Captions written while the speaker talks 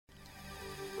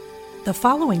The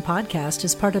following podcast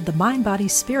is part of the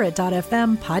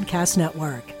MindBodySpirit.fm podcast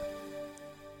network.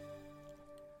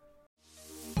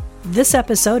 This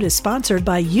episode is sponsored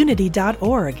by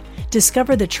Unity.org.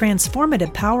 Discover the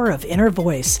transformative power of Inner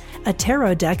Voice, a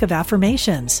tarot deck of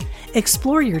affirmations.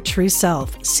 Explore your true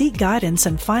self, seek guidance,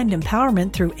 and find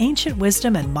empowerment through ancient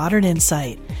wisdom and modern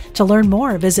insight. To learn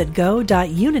more, visit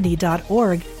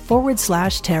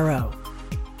go.unity.org/tarot.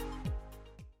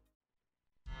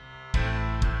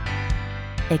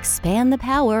 Expand the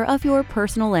power of your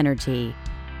personal energy.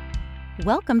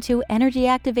 Welcome to Energy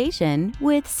Activation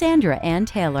with Sandra Ann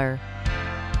Taylor.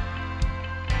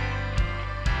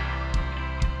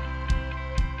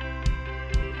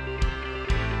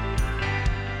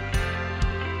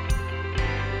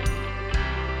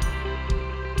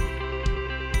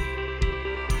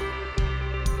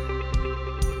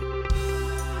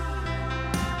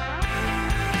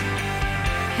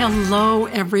 Hello,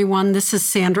 everyone. This is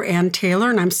Sandra Ann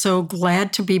Taylor, and I'm so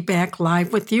glad to be back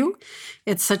live with you.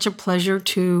 It's such a pleasure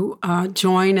to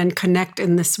join and connect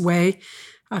in this way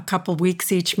a couple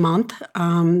weeks each month.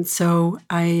 So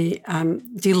I am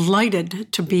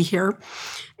delighted to be here.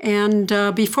 And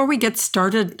before we get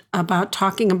started about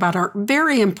talking about our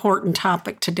very important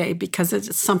topic today, because it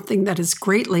is something that is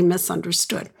greatly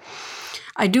misunderstood,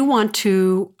 I do want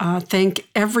to thank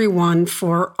everyone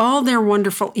for all their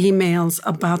wonderful emails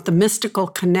about the Mystical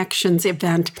Connections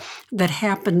event that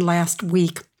happened last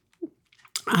week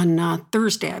on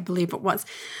Thursday, I believe it was.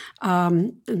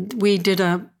 We did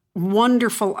a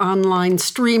wonderful online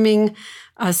streaming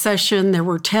session. There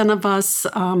were 10 of us,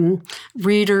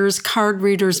 readers, card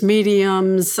readers,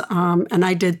 mediums, and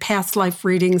I did past life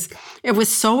readings. It was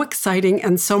so exciting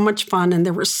and so much fun, and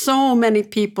there were so many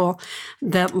people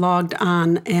that logged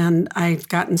on, and I've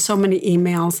gotten so many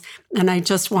emails, and I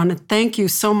just want to thank you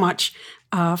so much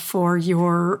for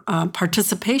your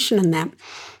participation in that.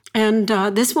 And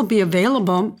this will be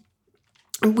available.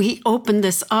 We opened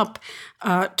this up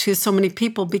to so many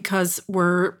people because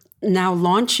we're now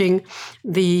launching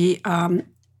the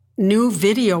new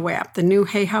video app, the new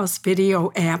Hay House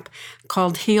video app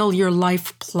called Heal Your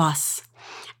Life Plus.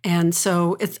 And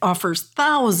so it offers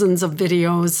thousands of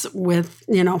videos with,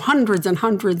 hundreds and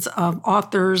hundreds of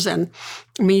authors and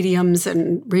mediums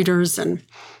and readers, and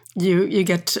you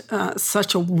get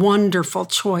such a wonderful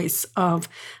choice of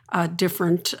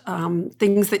different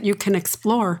things that you can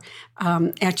explore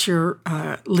at your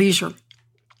leisure.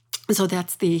 So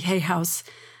that's the Hay House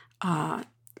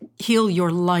Heal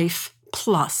Your Life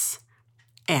Plus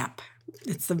app.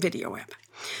 It's the video app.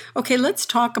 Okay, let's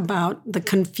talk about the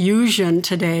confusion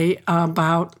today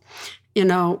about,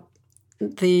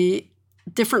 the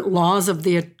different laws of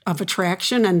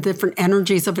attraction and different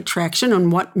energies of attraction,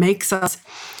 and what makes us,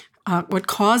 what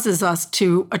causes us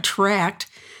to attract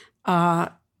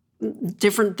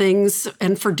different things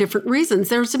and for different reasons.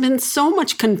 There's been so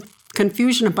much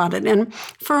confusion about it. And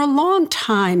for a long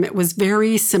time, it was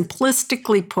very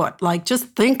simplistically put, like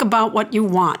just think about what you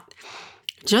want.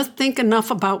 Just think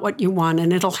enough about what you want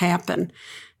and it'll happen.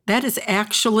 That is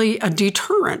actually a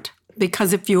deterrent,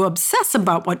 because if you obsess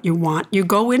about what you want, you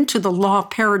go into the law of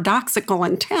paradoxical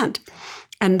intent.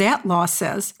 And that law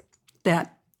says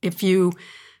that if you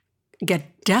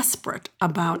get desperate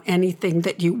about anything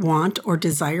that you want or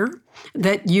desire,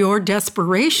 that your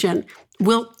desperation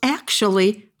will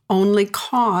actually only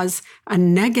cause a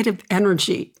negative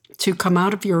energy to come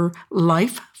out of your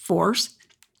life force,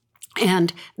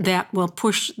 and that will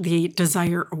push the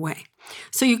desire away.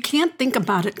 So you can't think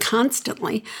about it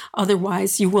constantly,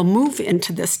 otherwise you will move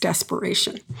into this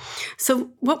desperation.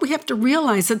 So what we have to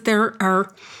realize is that there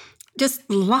are just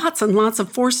lots and lots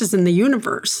of forces in the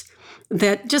universe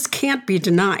that just can't be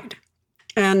denied.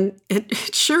 And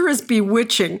it sure is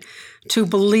bewitching to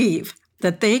believe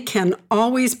that they can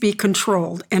always be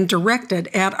controlled and directed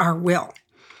at our will.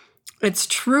 It's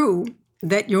true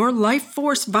that your life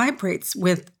force vibrates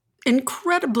with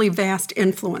incredibly vast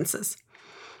influences.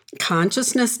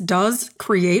 Consciousness does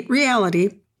create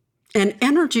reality, and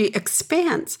energy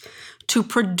expands to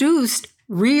produce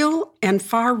real and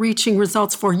far-reaching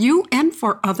results for you and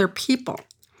for other people.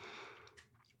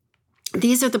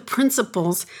 These are the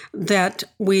principles that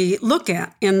we look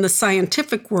at in the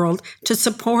scientific world to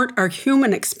support our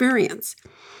human experience.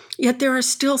 Yet there are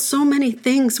still so many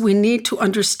things we need to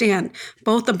understand,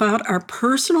 both about our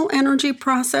personal energy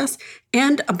process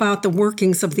and about the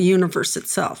workings of the universe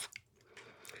itself.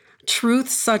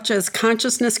 Truths such as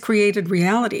consciousness-created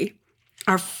reality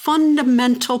are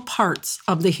fundamental parts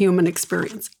of the human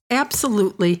experience,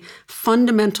 absolutely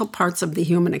fundamental parts of the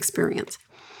human experience.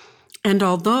 And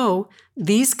although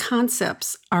these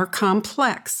concepts are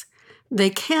complex, They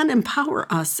can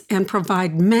empower us and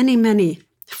provide many, many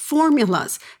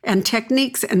formulas and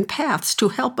techniques and paths to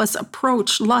help us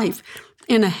approach life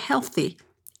in a healthy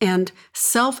and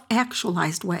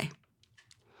self-actualized way.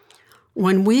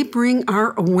 When we bring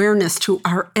our awareness to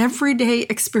our everyday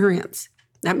experience,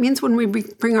 that means when we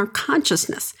bring our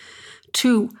consciousness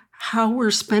to how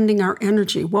we're spending our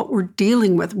energy, what we're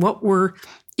dealing with, what we're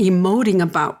emoting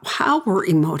about, how we're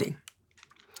emoting,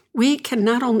 we can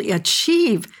not only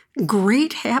achieve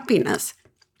great happiness,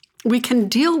 we can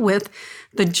deal with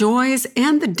the joys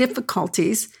and the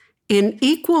difficulties in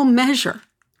equal measure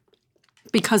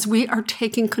because we are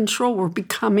taking control. We're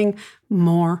becoming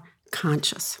more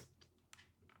conscious.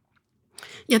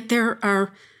 Yet there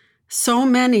are so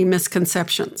many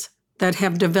misconceptions that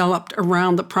have developed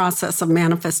around the process of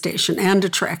manifestation and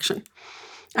attraction.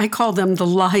 I call them the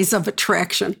lies of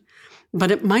attraction,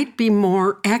 but it might be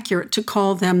more accurate to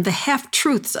call them the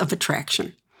half-truths of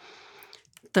attraction.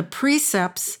 The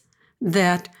precepts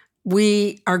that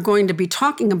we are going to be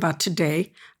talking about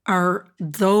today are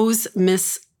those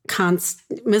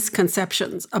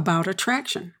misconceptions about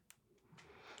attraction.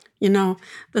 You know,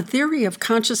 the theory of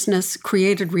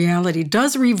consciousness-created reality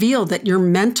does reveal that your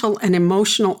mental and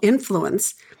emotional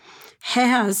influence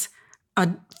has a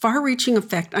far-reaching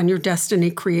effect on your destiny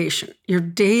creation, your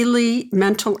daily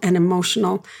mental and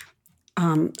emotional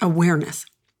awareness.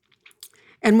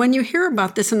 And when you hear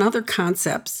about this and other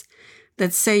concepts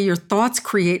that say your thoughts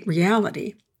create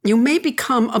reality, you may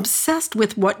become obsessed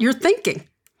with what you're thinking,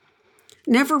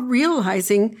 never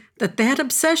realizing that that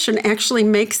obsession actually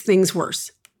makes things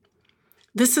worse.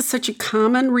 This is such a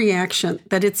common reaction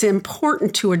that it's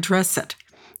important to address it.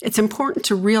 It's important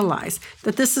to realize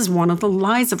that this is one of the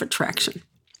lies of attraction.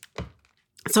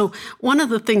 So one of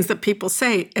the things that people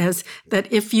say is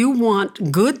that if you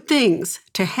want good things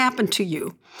to happen to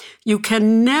you, you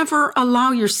can never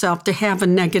allow yourself to have a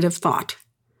negative thought.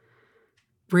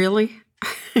 Really?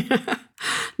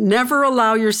 Never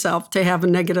allow yourself to have a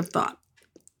negative thought.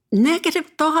 Negative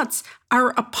thoughts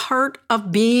are a part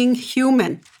of being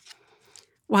human.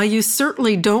 While you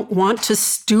certainly don't want to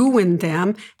stew in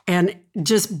them and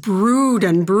just brood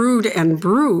and brood and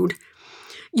brood,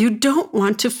 you don't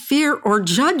want to fear or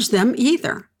judge them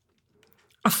either.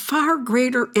 A far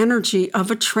greater energy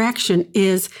of attraction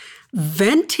is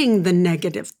venting the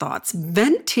negative thoughts,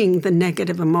 venting the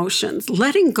negative emotions,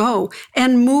 letting go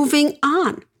and moving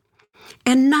on,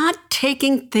 and not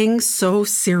taking things so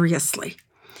seriously.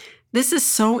 This is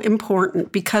so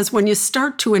important because when you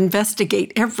start to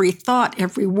investigate every thought,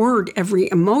 every word, every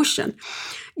emotion,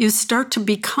 you start to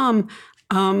become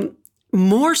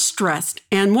more stressed.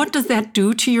 And what does that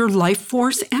do to your life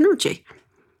force energy?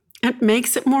 It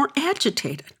makes it more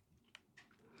agitated.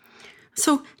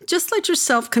 So just let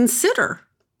yourself consider,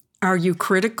 are you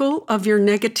critical of your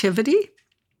negativity?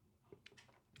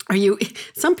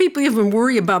 Some people even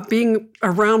worry about being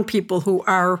around people who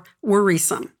are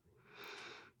worrisome.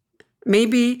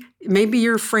 Maybe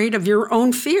you're afraid of your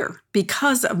own fear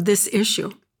because of this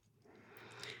issue.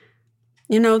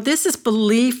 You know, this is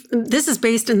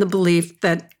based in the belief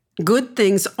that good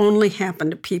things only happen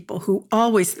to people who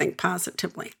always think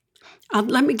positively.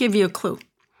 Let me give you a clue.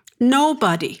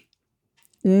 Nobody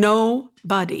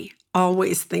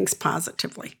always thinks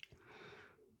positively.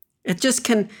 This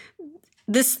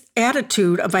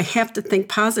attitude of I have to think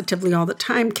positively all the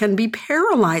time can be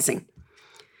paralyzing.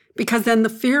 Because then the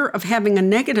fear of having a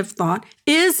negative thought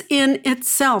is in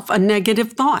itself a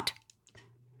negative thought.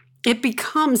 It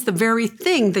becomes the very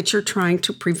thing that you're trying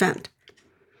to prevent.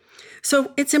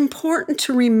 So it's important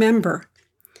to remember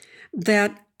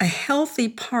that a healthy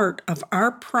part of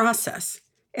our process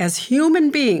as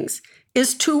human beings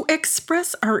is to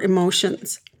express our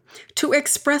emotions, to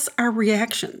express our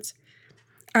reactions,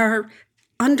 our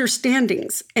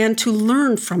understandings, and to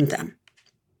learn from them.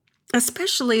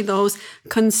 Especially those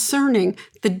concerning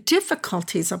the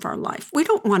difficulties of our life. We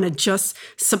don't want to just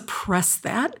suppress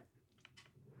that.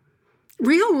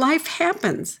 Real life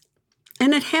happens,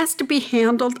 and it has to be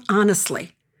handled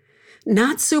honestly,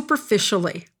 not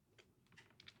superficially.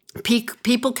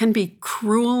 People can be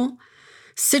cruel,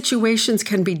 situations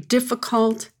can be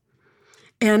difficult,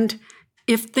 and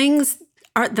if things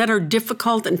that are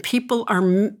difficult and people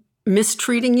are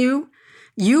mistreating you,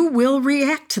 you will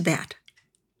react to that.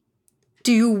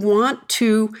 Do you want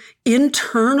to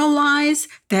internalize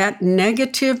that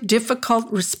negative,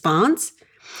 difficult response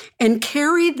and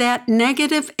carry that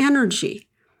negative energy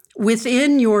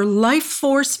within your life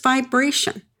force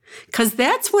vibration? Because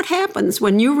that's what happens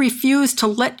when you refuse to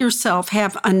let yourself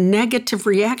have a negative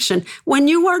reaction when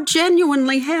you are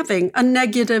genuinely having a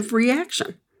negative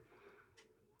reaction.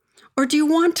 Or do you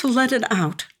want to let it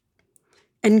out?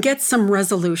 and get some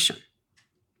resolution.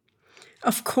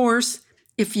 Of course,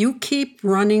 if you keep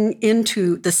running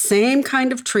into the same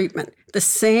kind of treatment, the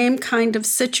same kind of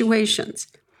situations,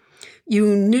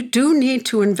 you do need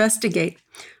to investigate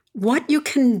what you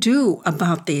can do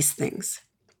about these things,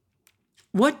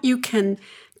 what you can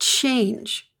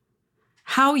change,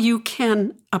 how you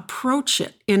can approach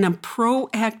it in a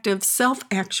proactive,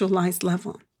 self-actualized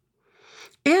level.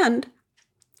 And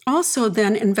also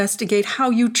then investigate how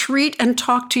you treat and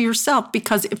talk to yourself,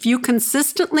 because if you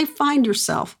consistently find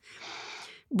yourself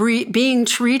being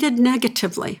treated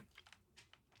negatively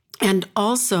and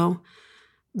also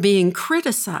being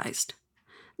criticized,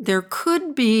 there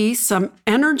could be some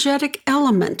energetic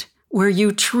element where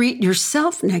you treat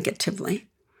yourself negatively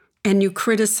and you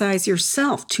criticize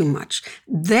yourself too much.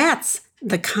 That's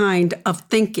the kind of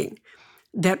thinking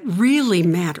that really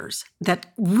matters, that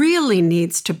really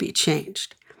needs to be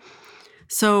changed.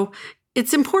 So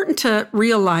it's important to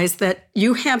realize that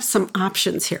you have some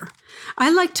options here. I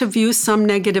like to view some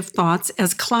negative thoughts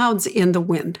as clouds in the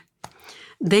wind.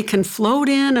 They can float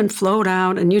in and float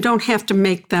out, and you don't have to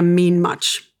make them mean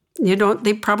much.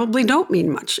 They probably don't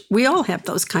mean much. We all have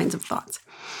those kinds of thoughts.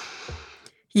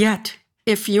 Yet,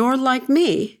 if you're like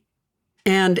me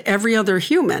and every other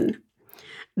human,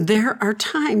 there are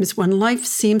times when life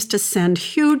seems to send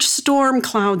huge storm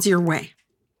clouds your way.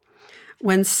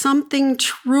 When something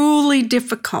truly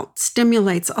difficult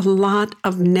stimulates a lot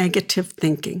of negative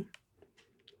thinking.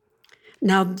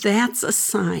 Now that's a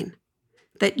sign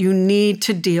that you need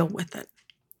to deal with it.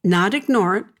 Not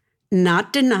ignore it,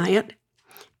 not deny it,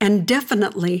 and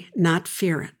definitely not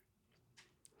fear it.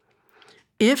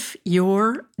 If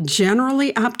you're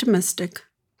generally optimistic,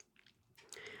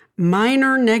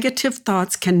 minor negative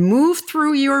thoughts can move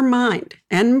through your mind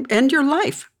and your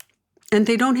life, and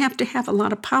they don't have to have a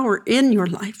lot of power in your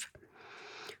life.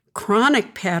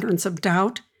 Chronic patterns of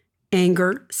doubt,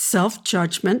 anger,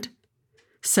 self-judgment,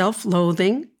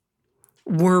 self-loathing,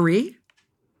 worry,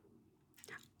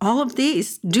 all of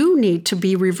these do need to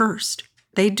be reversed.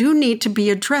 They do need to be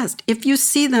addressed if you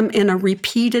see them in a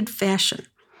repeated fashion.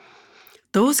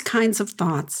 Those kinds of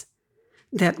thoughts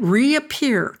that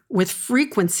reappear with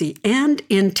frequency and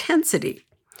intensity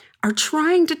are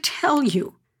trying to tell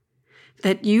you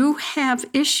that you have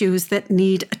issues that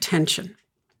need attention.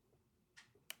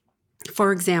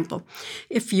 For example,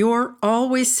 if you're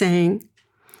always saying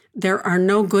there are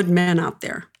no good men out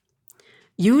there,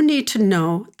 you need to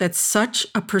know that such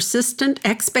a persistent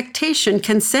expectation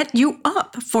can set you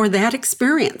up for that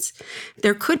experience.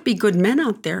 There could be good men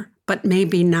out there, but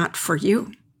maybe not for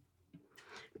you,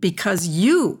 because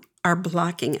you are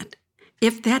blocking it.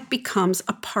 If that becomes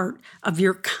a part of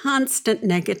your constant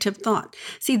negative thought.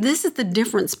 See, this is the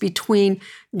difference between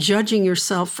judging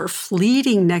yourself for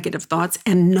fleeting negative thoughts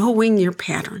and knowing your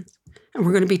patterns. And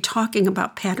we're going to be talking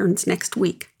about patterns next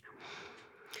week.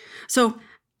 So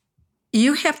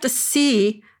you have to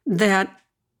see that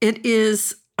it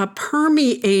is a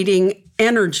permeating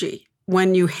energy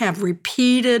when you have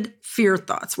repeated fear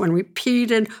thoughts, when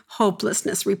repeated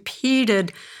hopelessness,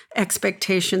 repeated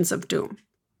expectations of doom.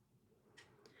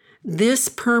 This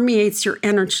permeates your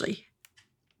energy.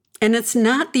 And it's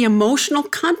not the emotional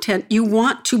content you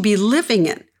want to be living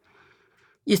in.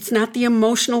 It's not the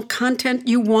emotional content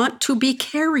you want to be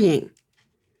carrying.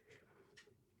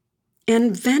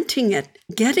 And venting it,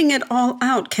 getting it all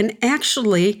out can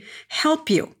actually help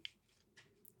you,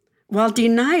 while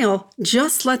denial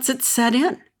just lets it set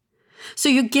in. So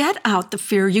you get out the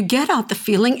fear, you get out the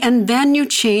feeling, and then you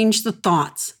change the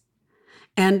thoughts.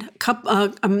 And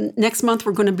next month,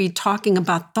 we're going to be talking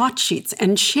about thought sheets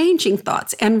and changing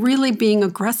thoughts and really being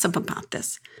aggressive about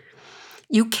this.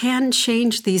 You can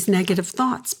change these negative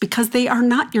thoughts because they are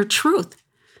not your truth.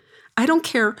 I don't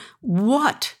care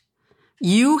what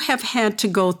you have had to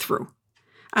go through.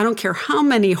 I don't care how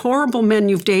many horrible men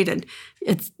you've dated.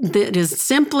 It is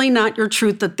simply not your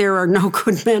truth that there are no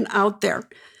good men out there.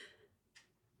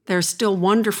 There are still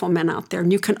wonderful men out there,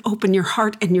 and you can open your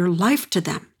heart and your life to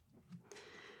them.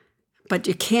 But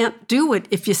you can't do it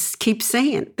if you keep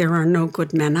saying there are no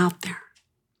good men out there.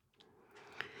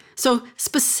 So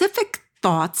specific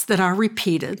thoughts that are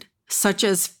repeated, such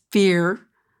as fear,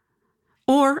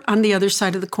 or on the other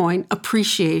side of the coin,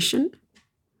 appreciation,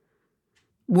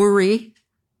 worry,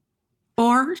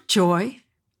 or joy,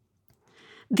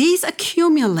 these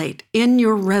accumulate in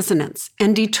your resonance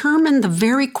and determine the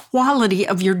very quality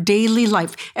of your daily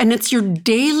life. And it's your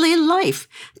daily life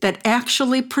that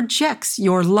actually projects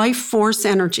your life force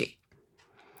energy.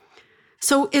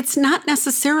 So it's not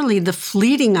necessarily the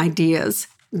fleeting ideas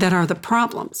that are the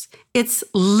problems. It's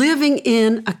living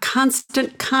in a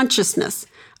constant consciousness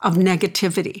of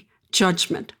negativity,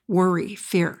 judgment, worry,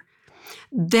 fear.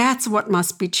 That's what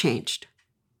must be changed.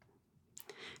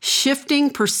 Shifting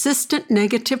persistent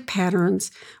negative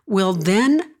patterns will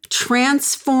then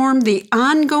transform the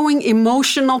ongoing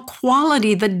emotional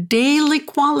quality, the daily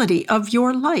quality of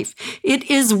your life. It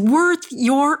is worth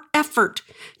your effort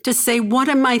to say, what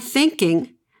am I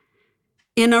thinking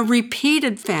in a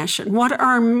repeated fashion? What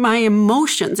are my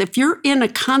emotions? If you're in a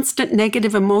constant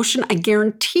negative emotion, I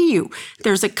guarantee you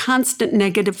there's a constant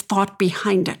negative thought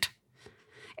behind it.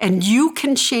 And you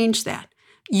can change that.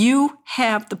 You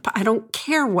have I don't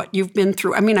care what you've been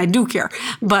through. I mean, I do care,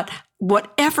 but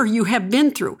whatever you have been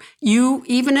through,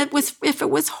 even if it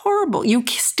was horrible, you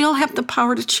still have the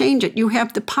power to change it. You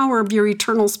have the power of your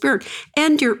eternal spirit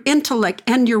and your intellect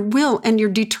and your will and your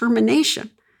determination.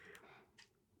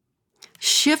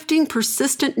 Shifting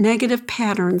persistent negative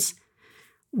patterns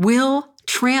will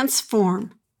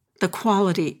transform the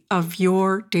quality of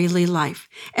your daily life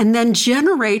and then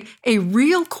generate a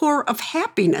real core of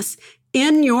happiness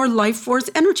in your life force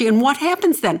energy. And what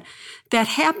happens then? That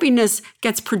happiness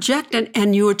gets projected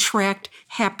and you attract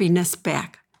happiness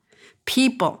back.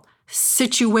 People,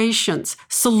 situations,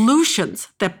 solutions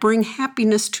that bring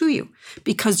happiness to you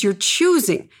because you're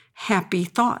choosing happy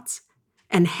thoughts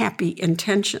and happy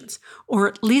intentions, or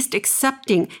at least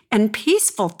accepting and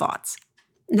peaceful thoughts,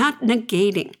 not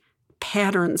negating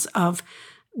patterns of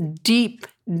deep,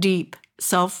 deep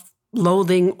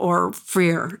self-loathing or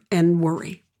fear and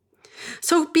worry.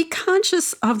 So be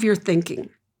conscious of your thinking,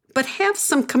 but have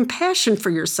some compassion for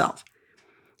yourself.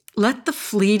 Let the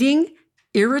fleeting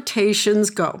irritations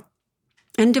go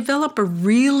and develop a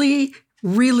really,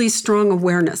 really strong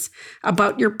awareness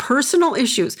about your personal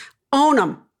issues. Own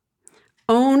them.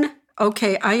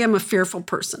 Okay, I am a fearful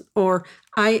person, or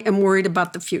I am worried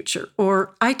about the future,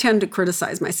 or I tend to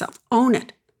criticize myself. Own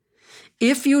it.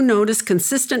 If you notice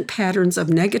consistent patterns of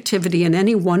negativity in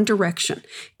any one direction,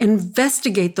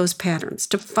 investigate those patterns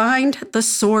to find the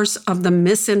source of the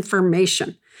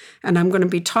misinformation. And I'm going to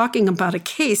be talking about a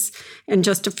case in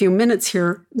just a few minutes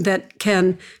here that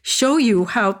can show you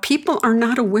how people are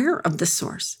not aware of the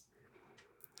source.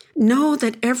 Know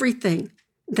that everything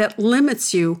that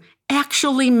limits you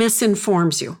actually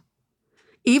misinforms you.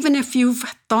 Even if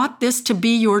you've thought this to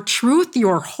be your truth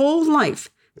your whole life,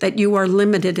 that you are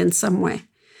limited in some way,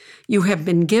 you have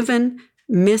been given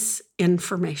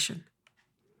misinformation.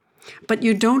 But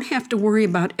you don't have to worry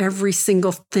about every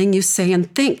single thing you say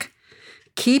and think.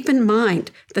 Keep in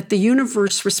mind that the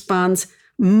universe responds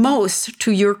most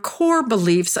to your core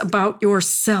beliefs about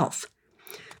yourself.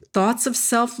 Thoughts of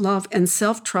self-love and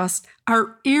self-trust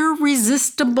are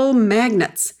irresistible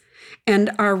magnets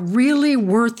and are really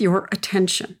worth your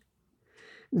attention.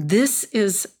 This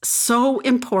is so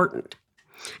important.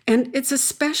 And it's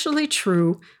especially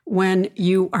true when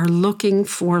you are looking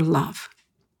for love.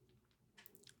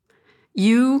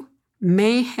 You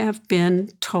may have been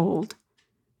told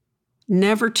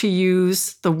never to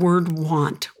use the word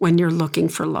want when you're looking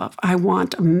for love. I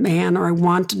want a man, or I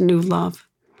want a new love.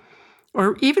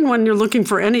 Or even when you're looking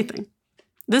for anything.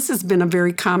 This has been a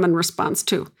very common response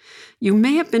too. You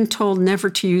may have been told never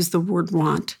to use the word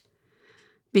want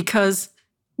because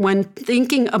when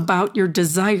thinking about your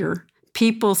desire,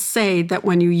 people say that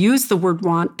when you use the word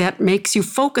want, that makes you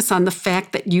focus on the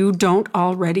fact that you don't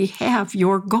already have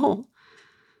your goal.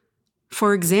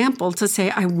 For example, to say,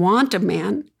 I want a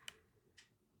man,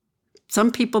 some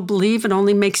people believe it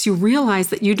only makes you realize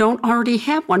that you don't already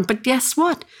have one. But guess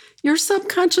what? Your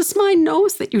subconscious mind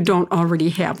knows that you don't already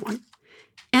have one.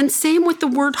 And same with the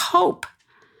word hope.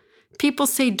 People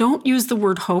say don't use the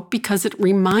word hope because it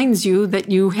reminds you that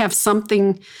you have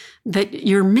something that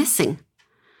you're missing.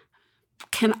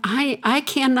 I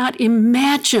cannot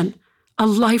imagine a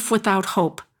life without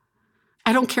hope.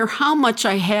 I don't care how much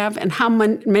I have and how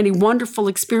many wonderful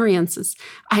experiences.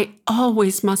 I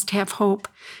always must have hope,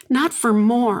 not for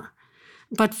more,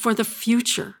 but for the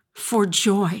future, for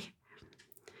joy.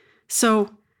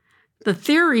 So the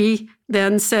theory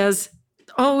then says,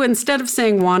 instead of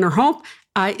saying want or hope,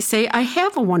 I say I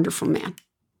have a wonderful man,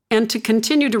 and to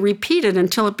continue to repeat it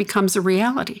until it becomes a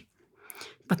reality.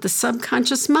 But the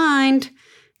subconscious mind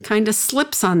kind of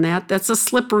slips on that. That's a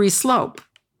slippery slope.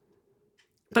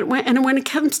 But when it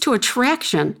comes to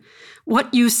attraction,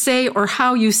 what you say or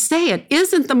how you say it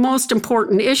isn't the most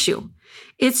important issue.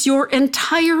 It's your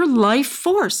entire life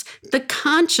force, the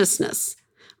consciousness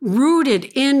rooted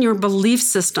in your belief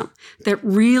system that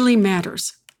really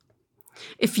matters.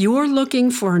 If you're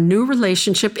looking for a new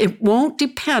relationship, it won't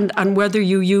depend on whether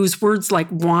you use words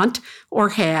like want or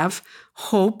have,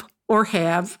 hope or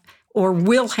have, or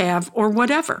will have, or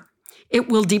whatever. It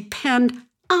will depend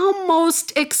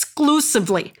almost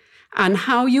exclusively on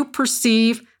how you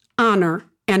perceive, honor,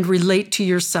 and relate to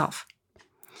yourself.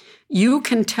 You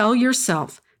can tell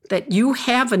yourself that you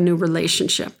have a new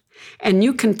relationship, and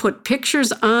you can put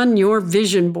pictures on your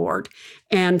vision board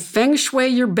and feng shui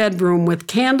your bedroom with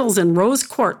candles and rose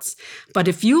quartz. But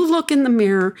if you look in the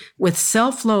mirror with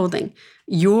self-loathing,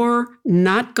 you're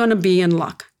not going to be in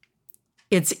luck.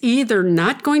 It's either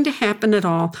not going to happen at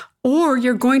all, or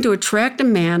you're going to attract a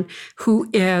man who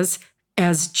is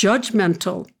as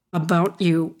judgmental about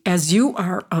you as you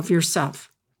are of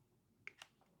yourself.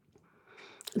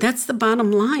 That's the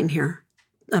bottom line here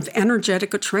of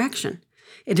energetic attraction.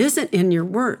 It isn't in your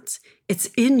words. It's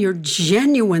in your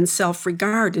genuine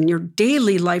self-regard, in your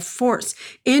daily life force,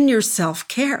 in your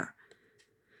self-care.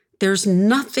 There's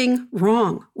nothing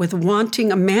wrong with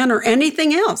wanting a man or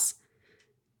anything else,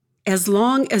 as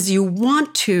long as you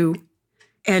want to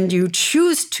and you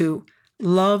choose to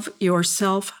love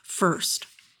yourself first.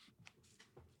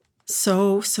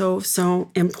 So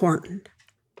important.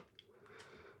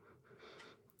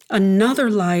 Another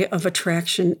lie of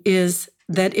attraction is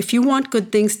that if you want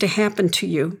good things to happen to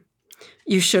you,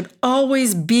 you should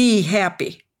always be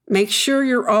happy. Make sure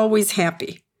you're always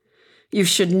happy. You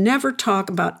should never talk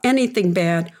about anything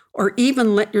bad or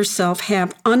even let yourself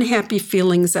have unhappy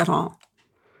feelings at all.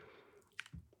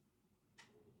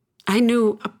 I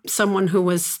knew someone who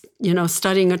was,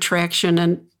 studying attraction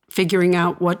and figuring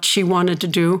out what she wanted to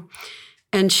do,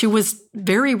 and she was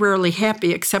very rarely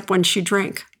happy except when she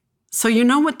drank. So you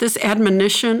know what this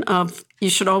admonition of you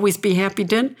should always be happy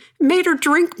did? It made her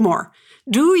drink more.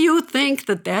 Do you think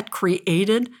that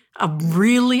created a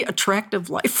really attractive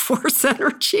life force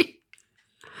energy?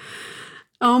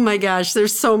 Oh my gosh,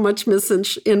 there's so much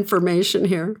misinformation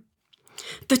here.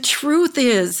 The truth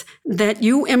is that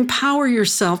you empower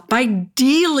yourself by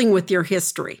dealing with your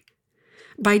history,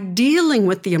 by dealing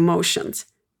with the emotions.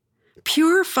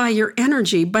 Purify your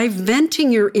energy by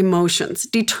venting your emotions,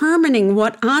 determining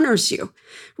what honors you,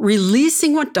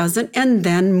 releasing what doesn't, and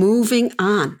then moving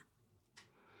on.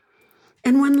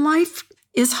 And when life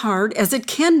is hard, as it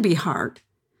can be hard,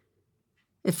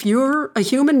 if you're a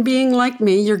human being like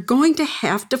me, you're going to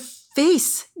have to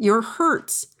face your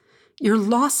hurts, your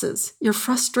losses, your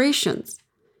frustrations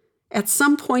at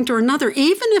some point or another,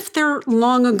 even if they're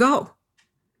long ago.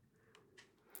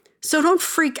 So don't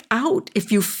freak out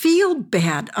if you feel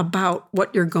bad about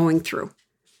what you're going through.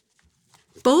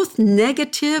 Both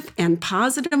negative and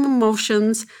positive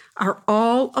emotions are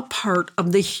all a part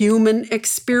of the human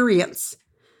experience.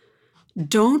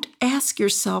 Don't ask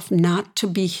yourself not to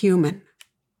be human.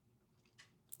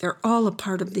 They're all a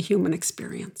part of the human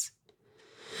experience.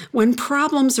 When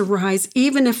problems arise,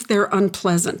 even if they're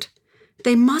unpleasant,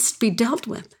 they must be dealt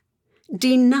with.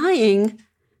 Denying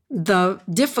the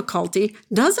difficulty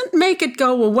doesn't make it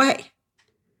go away.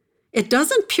 It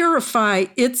doesn't purify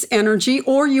its energy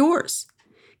or yours.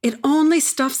 It only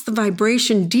stuffs the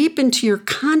vibration deep into your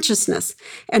consciousness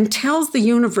and tells the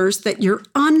universe that you're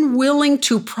unwilling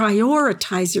to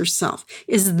prioritize yourself.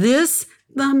 Is this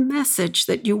the message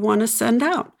that you want to send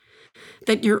out?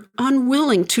 That you're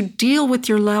unwilling to deal with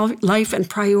your life and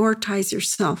prioritize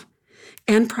yourself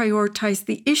and prioritize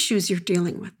the issues you're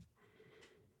dealing with.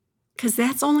 Because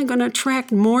that's only going to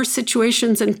attract more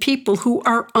situations and people who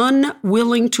are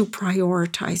unwilling to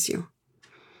prioritize you.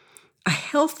 A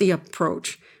healthy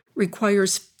approach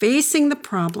requires facing the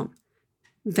problem,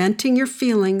 venting your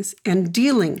feelings, and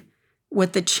dealing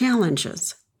with the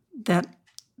challenges that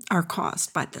are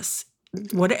caused by this,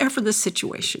 whatever the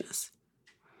situation is.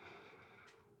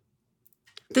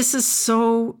 This is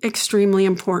so extremely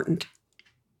important.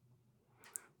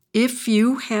 If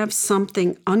you have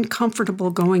something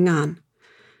uncomfortable going on,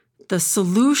 the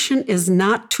solution is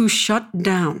not to shut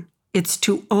down, it's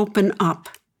to open up.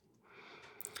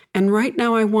 And right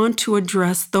now I want to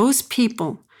address those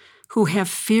people who have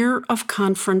fear of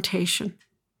confrontation.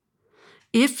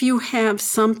 If you have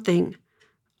something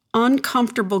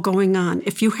uncomfortable going on,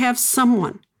 if you have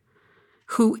someone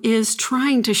who is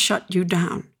trying to shut you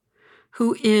down,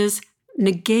 who is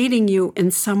negating you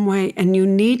in some way, and you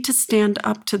need to stand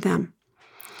up to them.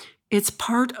 It's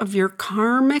part of your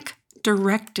karmic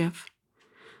directive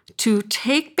to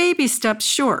take baby steps,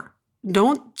 sure.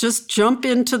 Don't just jump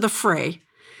into the fray,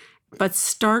 but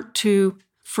start to,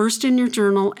 first in your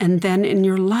journal and then in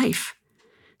your life,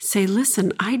 say,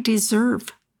 listen, I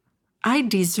deserve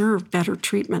better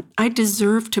treatment. I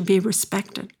deserve to be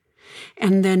respected.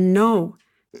 And then know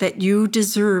that you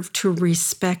deserve to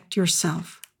respect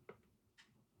yourself.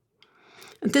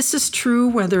 This is true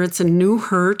whether it's a new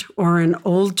hurt or an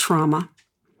old trauma.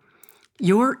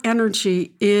 Your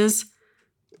energy is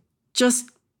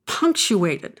just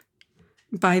punctuated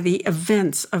by the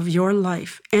events of your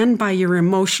life and by your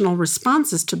emotional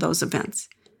responses to those events.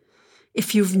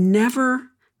 If you've never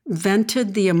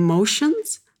vented the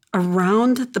emotions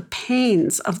around the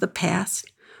pains of the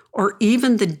past or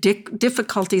even the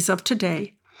difficulties of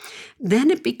today,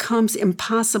 then it becomes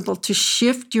impossible to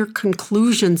shift your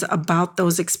conclusions about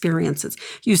those experiences.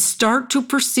 You start to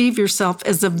perceive yourself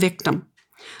as a victim.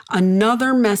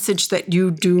 Another message that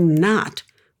you do not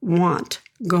want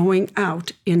going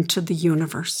out into the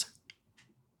universe.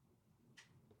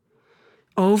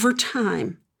 Over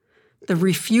time, the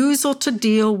refusal to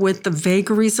deal with the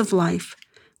vagaries of life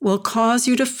will cause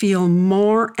you to feel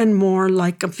more and more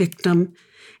victim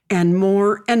and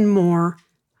more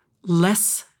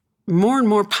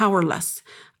powerless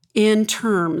in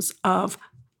terms of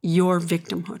your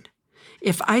victimhood.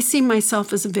 If I see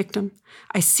myself as a victim,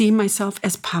 I see myself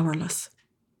as powerless.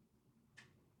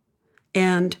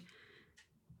 And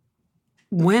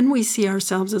when we see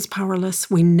ourselves as powerless,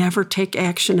 we never take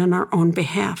action in our own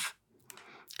behalf.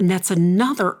 And that's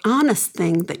another honest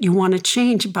thing that you want to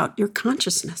change about your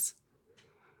consciousness.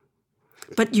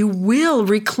 But you will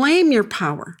reclaim your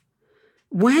power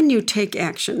when you take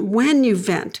action, when you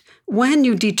vent, when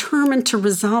you determine to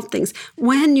resolve things,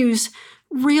 when you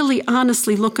really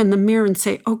honestly look in the mirror and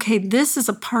say, okay, this is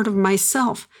a part of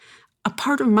myself, a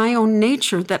part of my own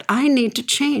nature that I need to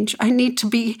change. I need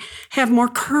to have more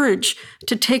courage,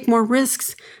 to take more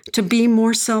risks, to be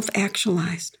more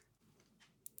self-actualized.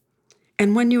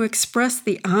 And when you express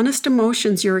the honest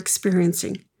emotions you're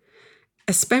experiencing,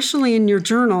 especially in your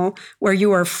journal, where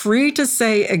you are free to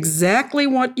say exactly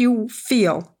what you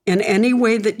feel in any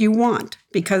way that you want,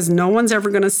 because no one's ever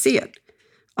going to see it,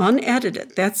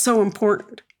 unedited, that's so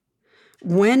important.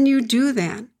 When you do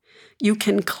that, you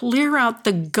can clear out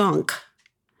the gunk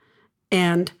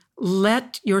and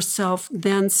let yourself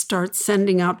then start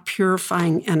sending out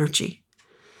purifying energy.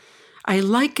 I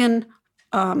liken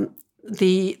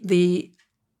the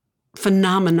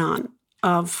phenomenon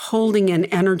of holding in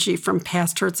energy from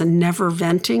past hurts and never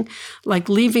venting, like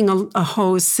leaving a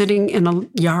hose sitting in a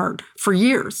yard for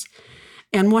years.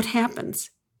 And what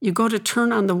happens? You go to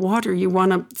turn on the water, you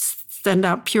want to send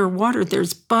out pure water.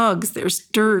 There's bugs, there's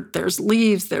dirt, there's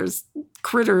leaves, there's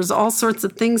critters, all sorts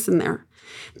of things in there.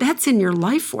 That's in your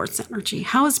life force energy.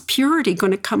 How is purity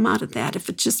going to come out of that if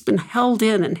it's just been held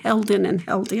in and held in and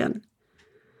held in?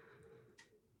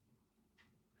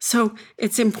 So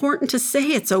it's important to say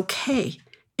it's okay.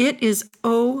 It is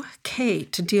okay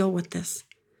to deal with this.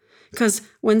 Because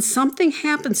when something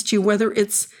happens to you, whether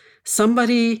it's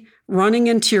somebody running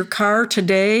into your car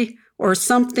today or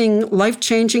something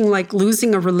life-changing like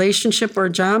losing a relationship or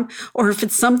a job, or if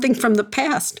it's something from the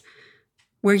past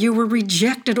where you were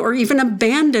rejected or even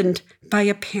abandoned by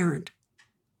a parent,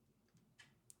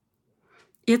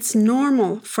 it's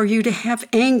normal for you to have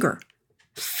anger,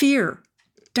 fear,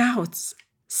 doubts,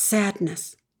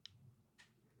 sadness.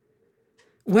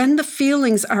 When the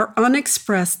feelings are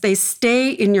unexpressed, they stay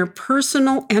in your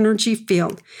personal energy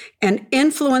field and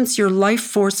influence your life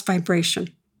force vibration.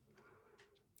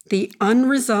 The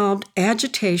unresolved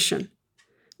agitation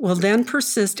will then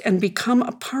persist and become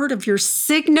a part of your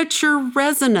signature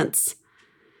resonance.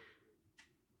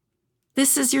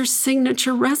 This is your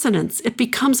signature resonance. It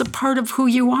becomes a part of who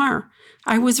you are.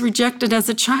 I was rejected as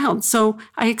a child, so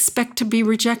I expect to be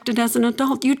rejected as an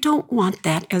adult. You don't want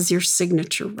that as your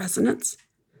signature resonance.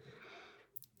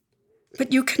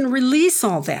 But you can release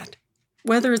all that,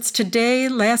 whether it's today,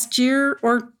 last year,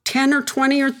 or 10 or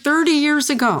 20 or 30 years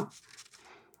ago.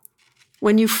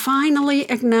 When you finally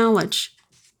acknowledge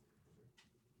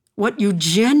what you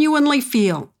genuinely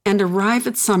feel and arrive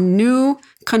at some new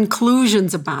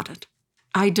conclusions about it.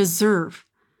 I deserve.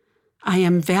 I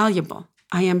am valuable.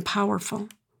 I am powerful.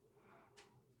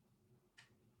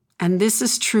 And this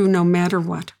is true no matter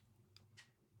what.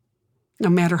 No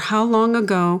matter how long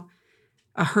ago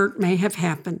a hurt may have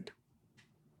happened,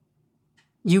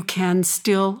 you can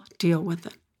still deal with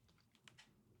it.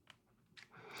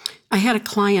 I had a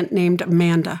client named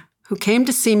Amanda who came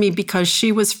to see me because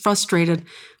she was frustrated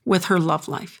with her love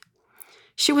life.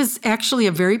 She was actually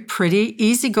a very pretty,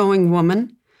 easygoing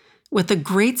woman with a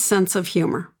great sense of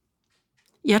humor.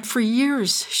 Yet for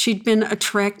years, she'd been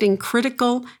attracting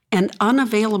critical and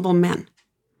unavailable men.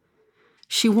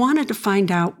 She wanted to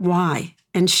find out why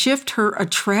and shift her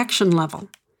attraction level.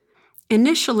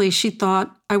 Initially, she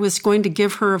thought I was going to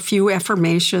give her a few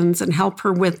affirmations and help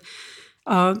her with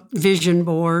a vision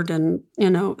board and,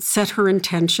 set her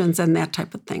intentions and that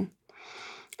type of thing.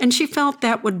 And she felt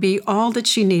that would be all that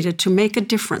she needed to make a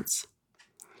difference.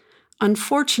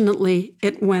 Unfortunately,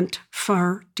 it went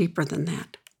far deeper than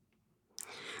that.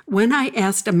 When I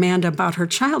asked Amanda about her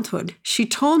childhood, she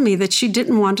told me that she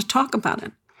didn't want to talk about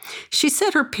it. She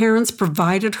said her parents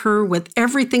provided her with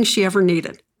everything she ever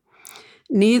needed.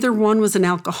 Neither one was an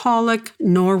alcoholic,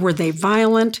 nor were they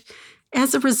violent.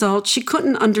 As a result, she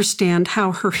couldn't understand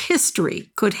how her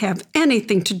history could have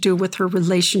anything to do with her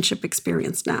relationship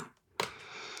experience now.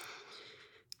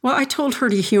 Well, I told her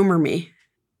to humor me,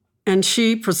 and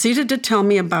she proceeded to tell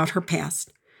me about her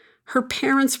past. Her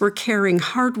parents were caring,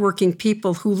 hardworking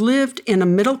people who lived in a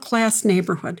middle-class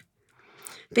neighborhood.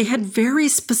 They had very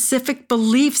specific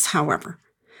beliefs, however,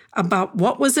 about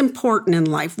what was important in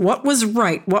life, what was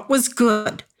right, what was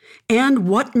good, and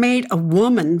what made a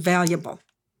woman valuable.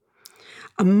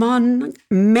 Among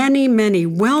many, many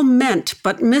well-meant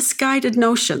but misguided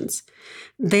notions,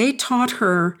 they taught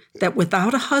her that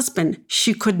without a husband,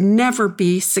 she could never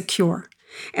be secure,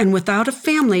 and without a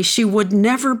family, she would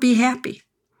never be happy.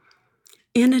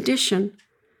 In addition,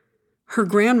 her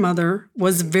grandmother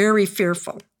was very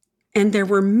fearful, and there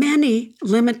were many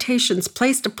limitations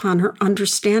placed upon her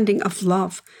understanding of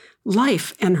love,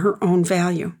 life, and her own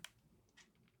value.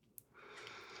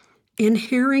 In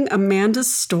hearing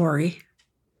Amanda's story,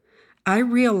 I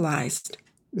realized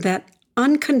that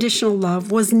unconditional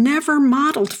love was never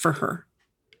modeled for her.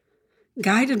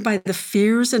 Guided by the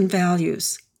fears and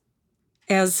values,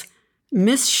 as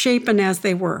misshapen as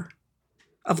they were,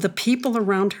 of the people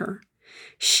around her,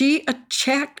 she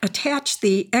attached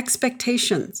the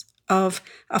expectations of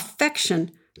affection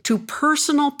to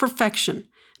personal perfection.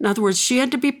 In other words, she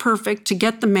had to be perfect to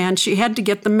get the man. She had to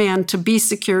get the man to be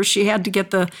secure. She had to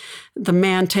get the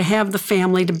man to have the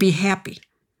family to be happy.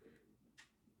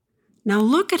 Now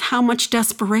look at how much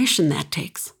desperation that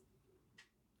takes.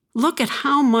 Look at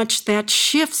how much that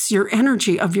shifts your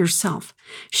energy of yourself.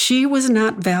 She was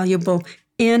not valuable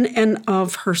in and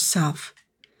of herself.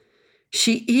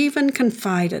 She even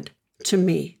confided to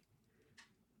me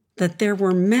that there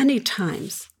were many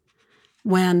times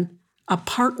when a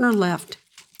partner left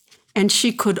and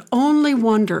she could only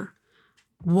wonder,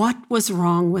 what was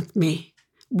wrong with me?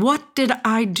 What did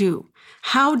I do?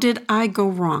 How did I go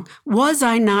wrong? Was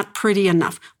I not pretty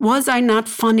enough? Was I not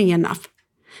funny enough?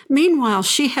 Meanwhile,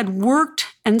 she had worked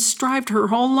and strived her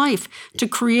whole life to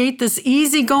create this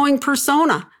easygoing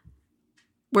persona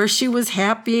where she was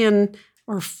happy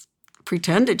or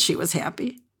pretended she was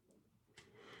happy.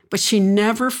 But she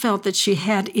never felt that she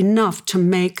had enough to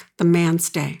make the man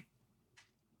stay.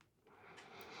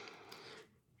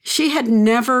 She had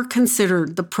never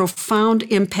considered the profound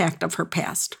impact of her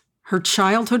past. Her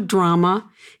childhood drama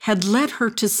had led her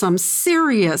to some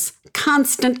serious,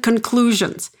 constant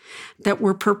conclusions that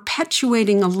were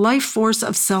perpetuating a life force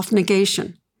of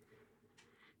self-negation.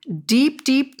 Deep,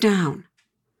 deep down,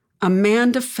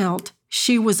 Amanda felt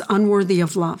she was unworthy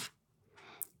of love,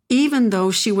 even though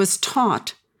she was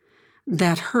taught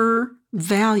that her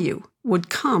value would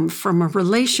come from a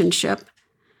relationship.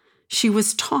 She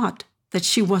was taught that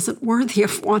she wasn't worthy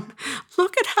of one.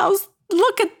 Look at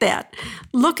that.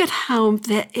 Look at how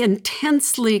that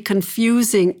intensely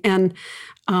confusing and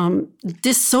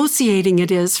dissociating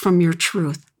it is from your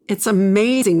truth. It's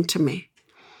amazing to me.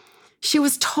 She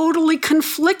was totally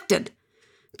conflicted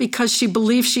because she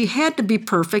believed she had to be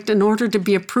perfect in order to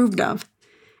be approved of,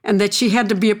 and that she had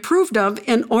to be approved of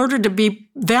in order to be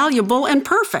valuable and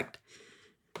perfect.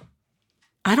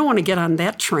 I don't want to get on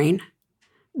that train.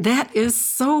 That is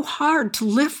so hard to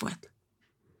live with.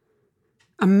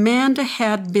 Amanda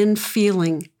had been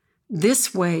feeling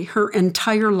this way her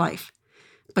entire life,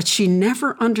 but she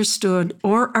never understood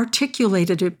or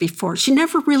articulated it before. She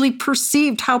never really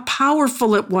perceived how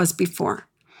powerful it was before.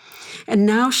 And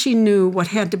now she knew what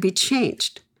had to be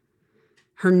changed.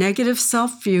 Her negative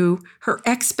self-view, her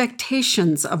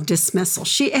expectations of dismissal.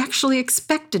 She actually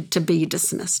expected to be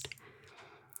dismissed.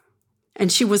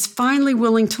 And she was finally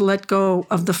willing to let go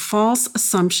of the false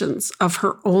assumptions of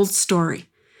her old story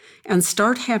and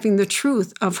start having the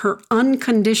truth of her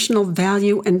unconditional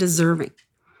value and deserving.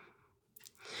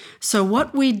 So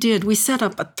what we did, we set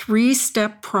up a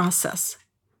 3-step process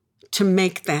to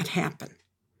make that happen.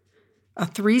 A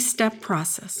 3-step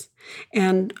process.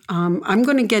 And we're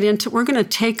going to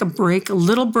take a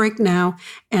little break now,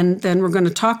 and then we're going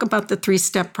to talk about the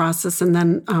 3-step process, and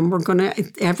then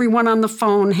everyone on the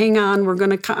phone, hang on,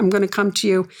 I'm going to come to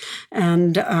you.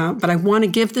 But I want to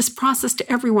give this process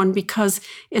to everyone because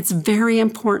it's very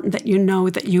important that you know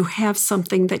that you have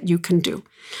something that you can do.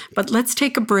 But let's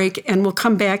take a break, and we'll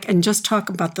come back and just talk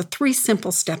about the 3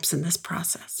 simple steps in this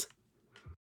process.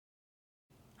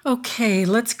 Okay,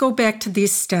 let's go back to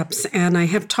these steps. And I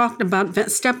have talked about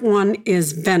step 1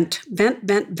 is vent. Get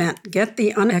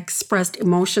the unexpressed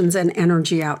emotions and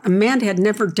energy out. Amanda had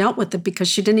never dealt with it because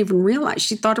she didn't even realize.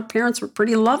 She thought her parents were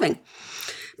pretty loving,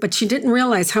 but she didn't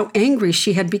realize how angry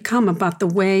she had become about the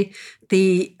way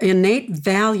the innate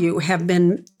value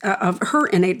of her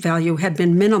innate value had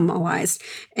been minimalized,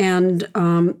 and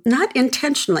not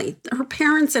intentionally. Her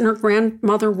parents and her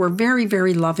grandmother were very,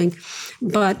 very loving,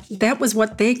 but that was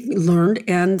what they learned,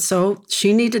 and so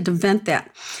she needed to vent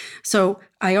that. So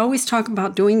I always talk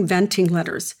about doing venting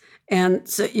letters. And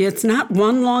so it's not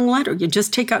one long letter. You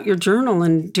just take out your journal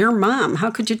and, "Dear Mom,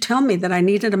 how could you tell me that I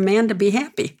needed a man to be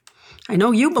happy? I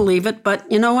know you believe it,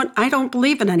 but you know what? I don't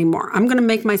believe it anymore. I'm going to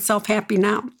make myself happy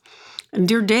now. And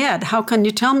dear Dad, how can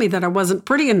you tell me that I wasn't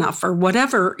pretty enough?" or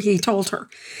whatever he told her.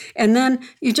 And then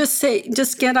you just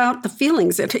get out the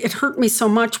feelings. It hurt me so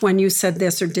much when you said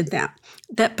this or did that.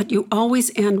 But you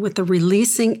always end with a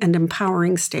releasing and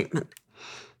empowering statement.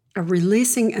 A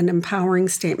releasing and empowering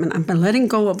statement. I'm letting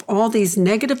go of all these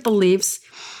negative beliefs,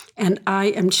 and I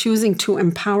am choosing to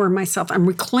empower myself. I'm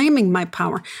reclaiming my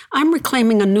power. I'm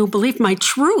reclaiming a new belief, my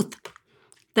truth,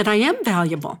 that I am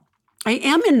valuable. I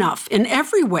am enough in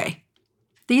every way.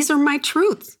 These are my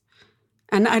truths.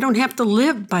 And I don't have to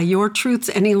live by your truths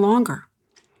any longer.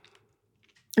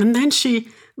 And then she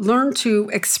learned to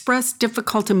express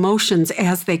difficult emotions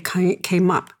as they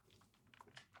came up.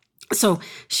 So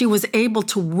she was able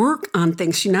to work on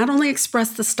things. She not only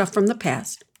expressed the stuff from the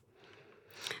past,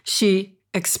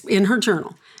 in her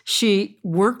journal, she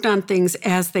worked on things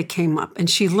as they came up, and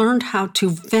she learned how to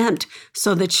vent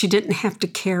so that she didn't have to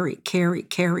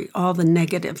carry all the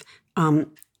negative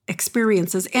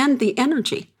experiences and the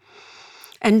energy.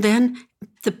 And then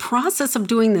the process of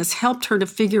doing this helped her to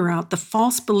figure out the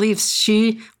false beliefs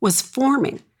she was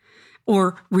forming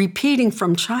or repeating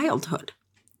from childhood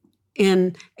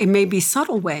in a maybe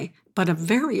subtle way, but a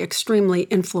very extremely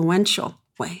influential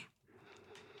way.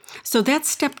 So that's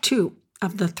step 2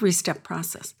 of the 3-step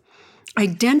process.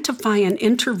 Identify and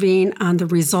intervene on the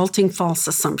resulting false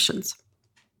assumptions.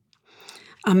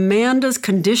 Amanda's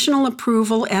conditional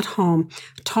approval at home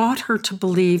taught her to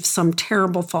believe some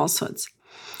terrible falsehoods.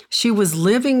 She was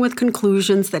living with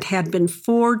conclusions that had been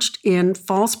forged in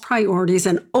false priorities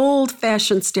and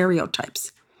old-fashioned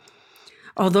stereotypes.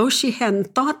 Although she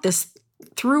hadn't thought this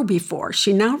through before,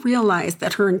 she now realized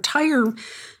that her entire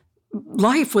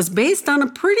life was based on a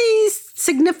pretty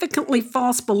significantly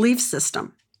false belief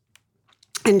system.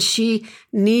 And she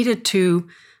needed to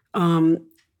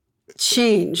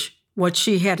change what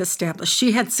she had established.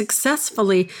 She had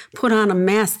successfully put on a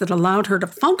mask that allowed her to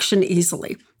function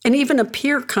easily and even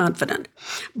appear confident,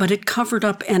 but it covered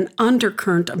up an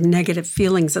undercurrent of negative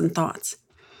feelings and thoughts.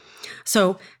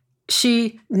 So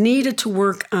she needed to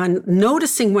work on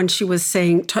noticing when she was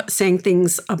saying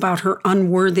things about her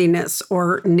unworthiness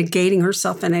or negating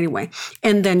herself in any way,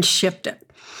 and then shift it.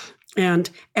 And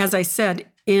as I said,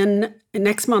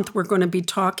 next month, we're going to be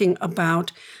talking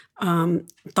about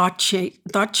thought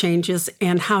changes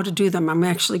and how to do them. I'm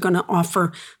actually going to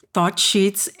offer thought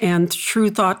sheets and true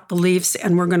thought beliefs,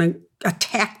 and we're going to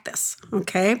attack this,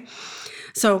 okay?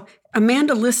 So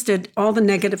Amanda listed all the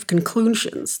negative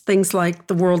conclusions, things like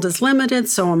the world is limited,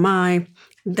 so am I,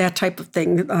 that type of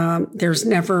thing. There's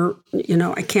never,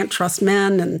 I can't trust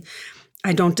men, and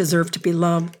I don't deserve to be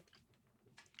loved.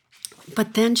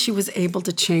 But then she was able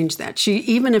to change that.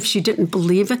 Even if she didn't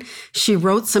believe it, she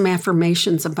wrote some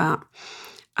affirmations about,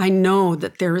 I know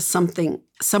that there is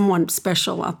someone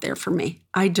special out there for me.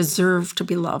 I deserve to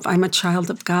be loved. I'm a child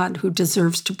of God who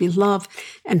deserves to be loved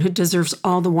and who deserves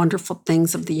all the wonderful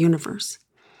things of the universe.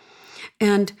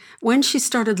 And when she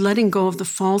started letting go of the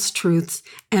false truths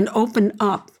and open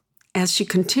up as she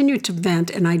continued to vent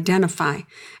and identify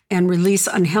and release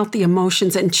unhealthy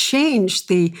emotions and change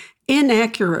the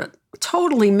inaccurate,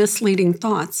 totally misleading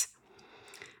thoughts,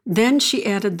 then she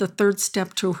added the 3rd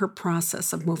step to her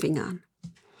process of moving on.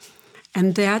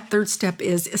 And that 3rd step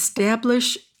is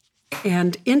establish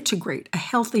and integrate a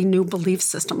healthy new belief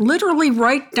system. Literally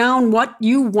write down what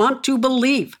you want to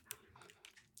believe.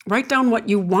 Write down what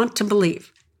you want to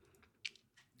believe.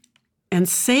 And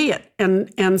say it. And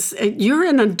you're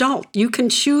an adult. You can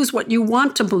choose what you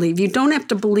want to believe. You don't have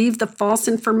to believe the false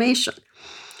information.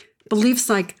 Beliefs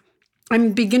like,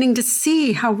 I'm beginning to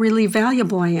see how really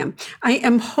valuable I am. I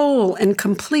am whole and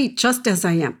complete just as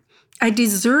I am. I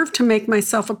deserve to make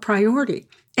myself a priority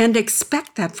and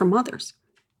expect that from others.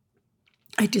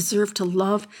 I deserve to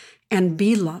love and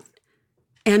be loved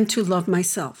and to love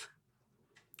myself.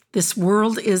 This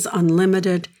world is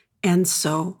unlimited, and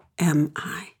so am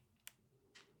I.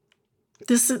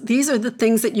 These are the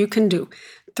things that you can do.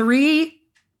 3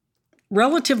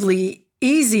 relatively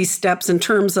easy steps in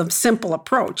terms of simple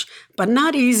approach, but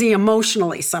not easy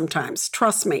emotionally sometimes.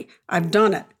 Trust me, I've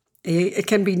done it. It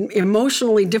can be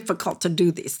emotionally difficult to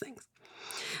do these things.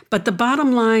 But the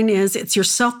bottom line is it's your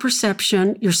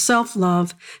self-perception, your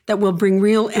self-love that will bring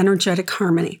real energetic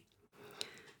harmony.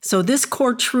 So this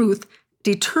core truth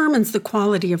determines the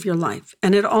quality of your life,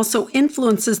 and it also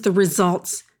influences the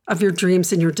results of your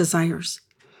dreams and your desires.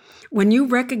 When you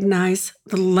recognize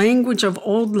the language of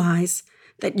old lies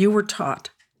that you were taught,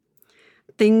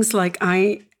 things like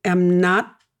I am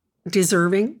not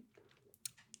deserving,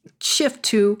 shift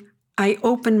to I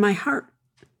open my heart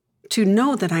to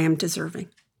know that I am deserving.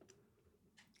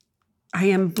 I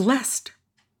am blessed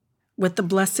with the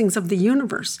blessings of the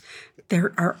universe.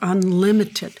 There are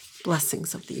unlimited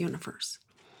blessings of the universe.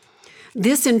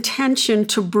 This intention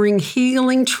to bring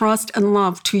healing, trust, and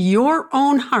love to your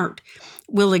own heart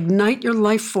will ignite your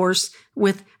life force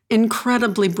with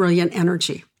incredibly brilliant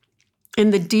energy.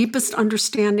 In the deepest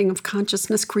understanding of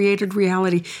consciousness-created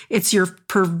reality, it's your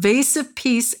pervasive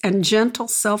peace and gentle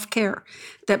self-care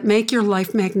that make your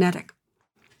life magnetic.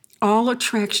 All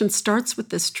attraction starts with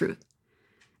this truth,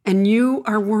 and you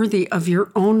are worthy of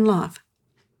your own love.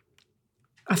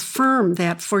 Affirm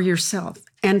that for yourself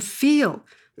and feel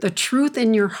the truth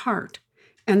in your heart,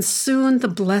 and soon the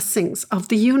blessings of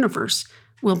the universe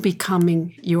will be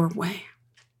coming your way.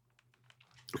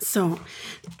 So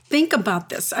think about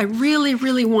this. I really,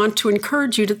 really want to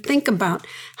encourage you to think about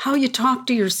how you talk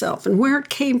to yourself and where it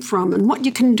came from and what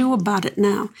you can do about it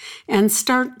now. And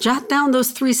jot down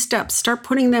those 3 steps, start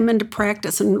putting them into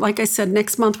practice. And like I said,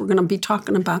 next month we're going to be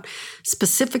talking about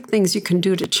specific things you can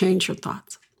do to change your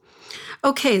thoughts.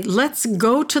 Okay, let's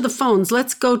go to the phones.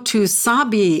 Let's go to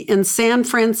Sabi in San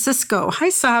Francisco. Hi,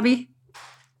 Sabi.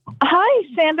 Hi,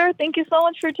 Sandra. Thank you so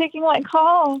much for taking my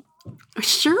call.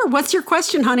 Sure. What's your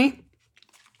question, honey?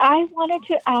 I wanted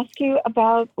to ask you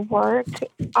about work,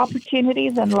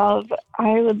 opportunities, and love.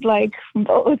 I would like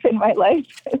both in my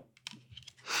life.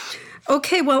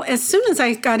 Okay, well, as soon as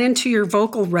I got into your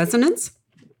vocal resonance,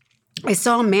 I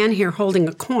saw a man here holding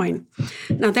a coin.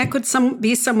 Now, that could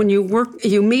be someone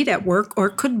you meet at work, or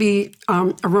it could be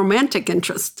a romantic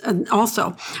interest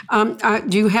also.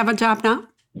 Do you have a job now?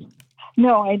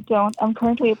 No, I don't. I'm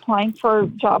currently applying for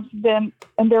jobs, and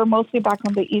they're mostly back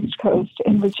on the East Coast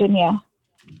in Virginia.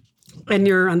 And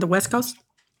you're on the West Coast?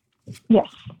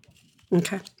 Yes.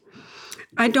 Okay.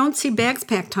 I don't see bags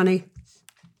packed, honey.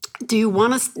 Do you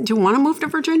want to move to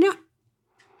Virginia?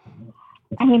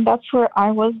 I mean, that's where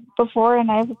I was before,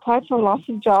 and I've applied for lots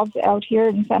of jobs out here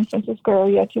in San Francisco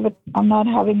area too, but I'm not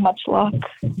having much luck.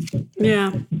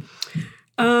 Yeah.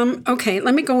 Okay,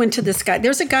 let me go into this guy.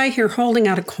 There's a guy here holding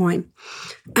out a coin.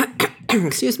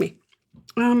 Excuse me.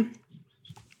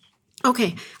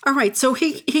 Okay, all right. So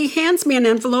he hands me an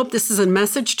envelope. This is a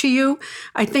message to you.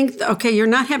 I think, okay, you're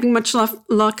not having much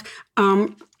luck.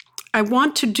 I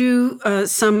want to do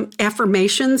some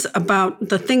affirmations about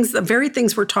the very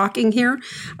things we're talking here,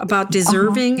 about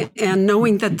deserving and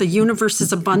knowing that the universe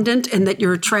is abundant and that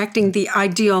you're attracting the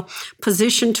ideal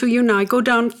position to you. Now, I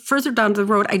go further down the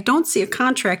road. I don't see a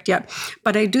contract yet,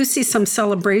 but I do see some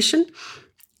celebration.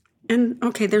 And,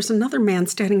 okay, there's another man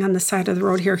standing on the side of the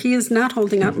road here. He is not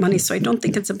holding out money, so I don't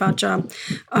think it's about job.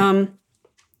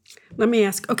 Let me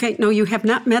ask. Okay, no, you have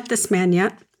not met this man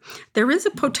yet. There is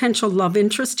a potential love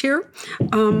interest here.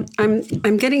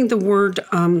 I'm getting the word,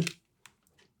 let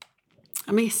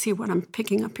me see what I'm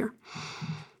picking up here.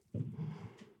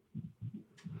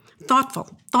 Thoughtful.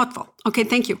 Okay,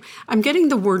 thank you. I'm getting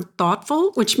the word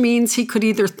thoughtful, which means he could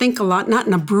either think a lot, not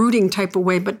in a brooding type of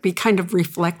way, but be kind of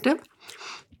reflective,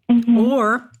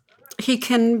 or he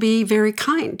can be very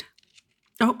kind.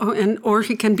 Or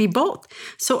he can be both.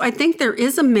 So I think there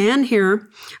is a man here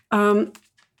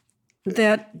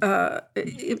that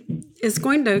is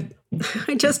going to,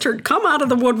 I just heard, come out of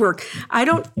the woodwork. I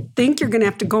don't think you're going to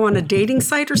have to go on a dating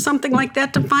site or something like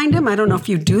that to find him. I don't know if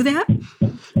you do that,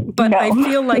 but no. I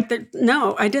feel like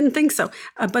no, I didn't think so.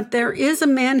 But there is a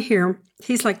man here.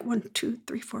 He's like 1, 2,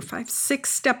 3, 4, 5, 6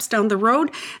 steps down the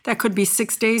road. That could be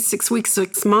 6 days, 6 weeks,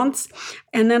 6 months.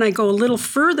 And then I go a little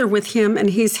further with him, and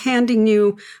he's handing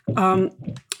you,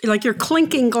 like you're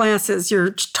clinking glasses, you're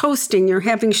toasting, you're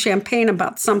having champagne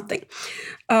about something.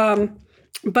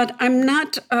 But I'm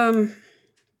not,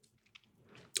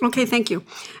 okay, thank you.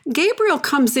 Gabriel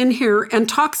comes in here and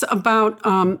talks about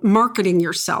marketing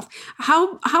yourself.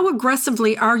 How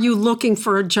aggressively are you looking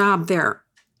for a job there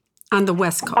on the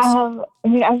West Coast? I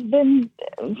mean, I've been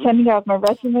sending out my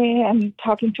resume and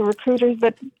talking to recruiters,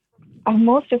 but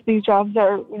most of these jobs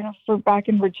are, for back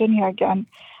in Virginia again,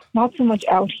 not so much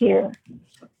out here.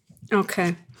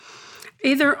 Okay.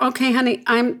 Okay, honey,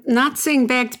 I'm not seeing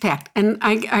bags packed. And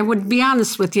I would be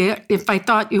honest with you if I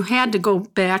thought you had to go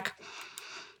back.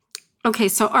 Okay,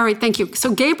 so, all right, thank you.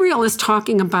 So Gabriel is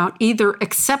talking about either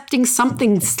accepting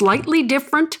something slightly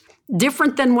different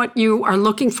than what you are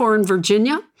looking for in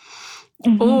Virginia,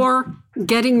 or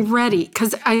getting ready.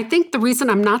 Because I think the reason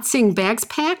I'm not seeing bags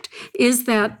packed is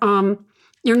that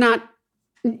you're not,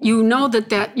 you know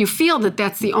that you feel that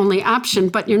that's the only option,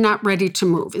 but you're not ready to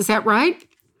move. Is that right?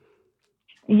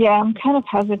 Yeah, I'm kind of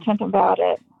hesitant about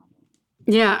it.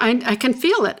 Yeah, I can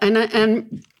feel it.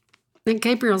 And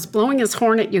Gabriel's blowing his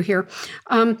horn at you here.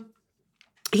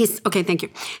 Okay, thank you.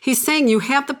 He's saying you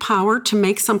have the power to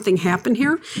make something happen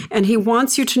here, and he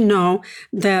wants you to know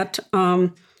that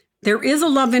there is a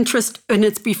love interest, and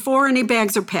it's before any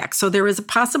bags are packed. So there is a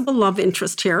possible love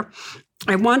interest here.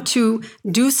 I want to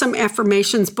do some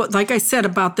affirmations, but like I said,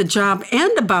 about the job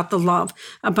and about the love,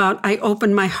 about I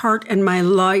open my heart and my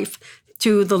life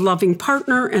to the loving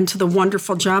partner and to the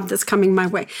wonderful job that's coming my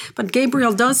way. But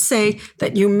Gabriel does say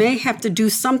that you may have to do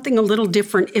something a little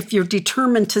different if you're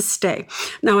determined to stay.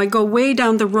 Now, I go way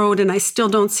down the road and I still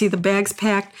don't see the bags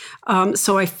packed.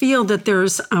 So I feel that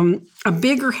there's a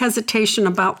bigger hesitation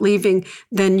about leaving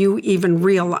than you even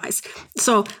realize.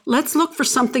 So let's look for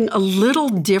something a little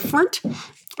different.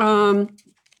 Okay,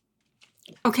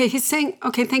 he's saying,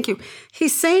 okay, thank you.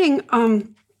 He's saying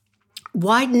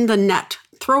widen the net.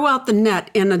 Throw out the net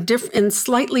in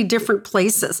slightly different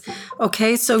places.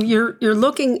 Okay, so you're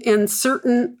looking in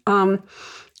certain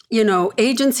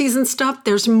agencies and stuff.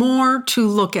 There's more to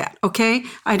look at. Okay,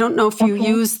 I don't know if you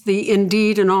use the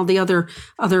Indeed and all the other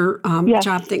Yes.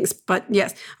 job things, but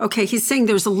yes. Okay, he's saying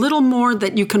there's a little more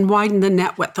that you can widen the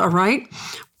net with. All right.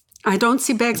 I don't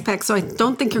see bags packed, so I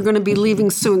don't think you're going to be leaving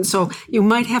soon. So you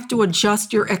might have to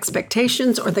adjust your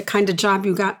expectations or the kind of job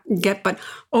you get, but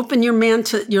open your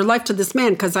life to this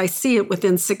man, because I see it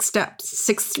within 6 steps,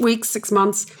 6 weeks, 6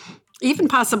 months, even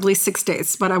possibly 6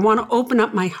 days. But I want to open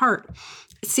up my heart.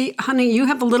 See, honey, you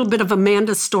have a little bit of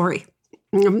Amanda's story.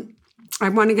 I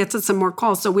want to get to some more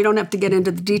calls so we don't have to get into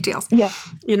the details. Yeah.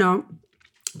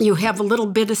 You have a little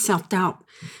bit of self-doubt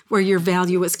where your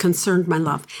value is concerned, my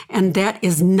love. And that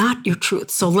is not your truth.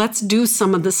 So let's do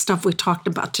some of the stuff we talked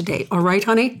about today. All right,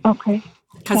 honey? Okay.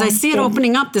 Because I see it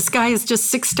opening up. This guy is just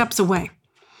 6 steps away.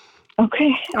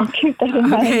 Okay. I'll keep that in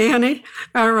mind. Okay, honey?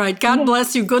 All right. God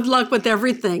bless you. Good luck with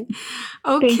everything.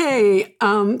 Okay.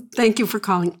 Thank you for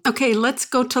calling. Okay, let's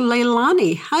go to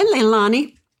Leilani. Hi,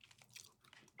 Leilani.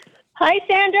 Hi,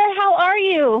 Sandra. How are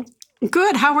you?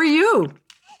 Good. How are you?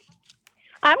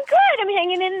 I'm good. I'm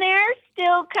hanging in there,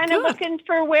 still kind of looking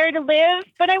for where to live.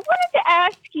 But I wanted to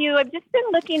ask you, I've just been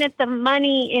looking at the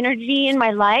money energy in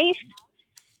my life.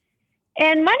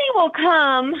 And money will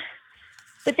come,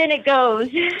 but then it goes.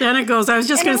 Then it goes. I was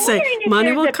just going to say,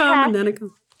 money will come and then it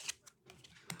goes.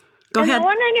 Go ahead. I'm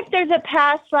wondering if there's a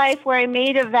past life where I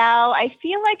made a vow. I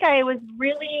feel like I was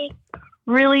really,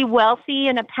 really wealthy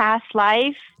in a past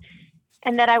life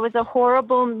and that I was a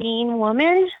horrible, mean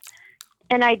woman.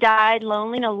 And I died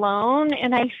lonely and alone.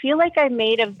 And I feel like I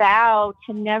made a vow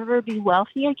to never be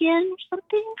wealthy again or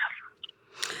something.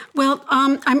 Well,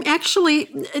 I'm actually,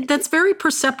 that's very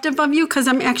perceptive of you, because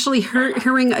I'm actually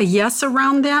hearing a yes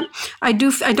around that. I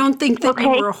don't think that you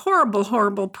were a horrible,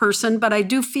 horrible person, but I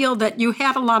do feel that you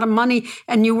had a lot of money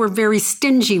and you were very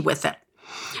stingy with it.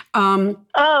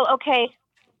 Okay.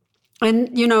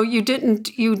 And, you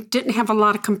didn't have a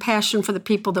lot of compassion for the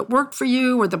people that worked for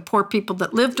you or the poor people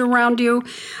that lived around you.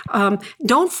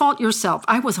 Don't fault yourself.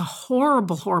 I was a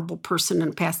horrible, horrible person in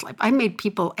a past life. I made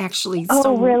people actually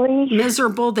really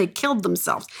miserable. They killed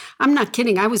themselves. I'm not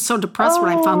kidding. I was so depressed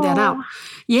when I found that out.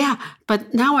 Yeah.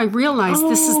 But now I realize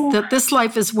this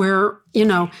life is where,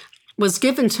 was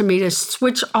given to me to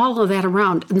switch all of that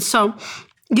around. And so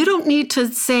you don't need to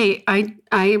say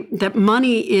that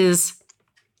money is.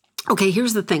 Okay,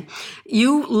 here's the thing.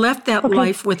 You left that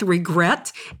life with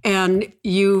regret, and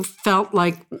you felt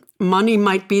like money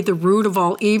might be the root of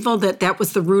all evil, that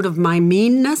was the root of my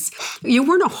meanness. You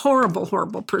weren't a horrible,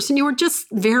 horrible person. You were just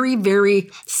very,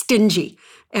 very stingy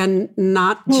and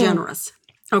not generous.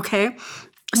 Okay?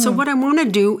 So what I want to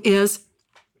do is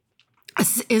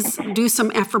do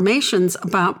some affirmations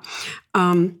about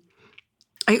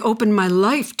I open my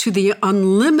life to the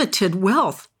unlimited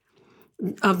wealth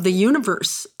of the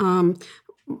universe.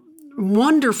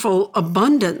 Wonderful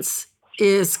abundance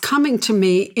is coming to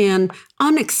me in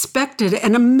unexpected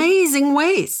and amazing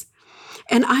ways.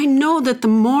 And I know that the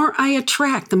more I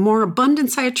attract, the more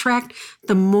abundance I attract,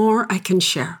 the more I can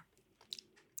share.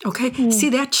 Okay? See,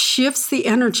 that shifts the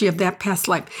energy of that past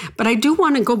life. But I do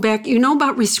want to go back. You know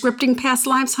about rescripting past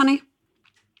lives, honey?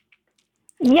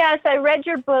 Yes, I read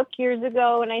your book years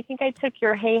ago, and I think I took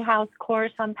your Hay House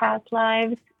course on past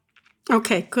lives.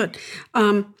 Okay, good.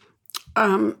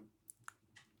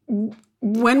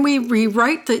 When we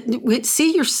rewrite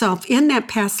see yourself in that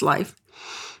past life,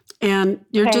 and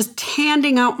you're just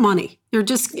handing out money.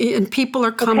 And people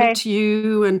are coming to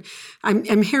you, and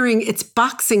I'm hearing it's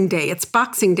Boxing Day. It's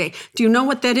Boxing Day. Do you know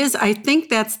what that is? I think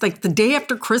that's like the day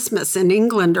after Christmas in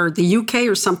England or the UK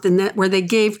or something, where they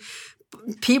gave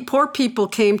poor people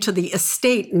came to the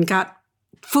estate and got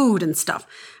food and stuff.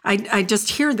 I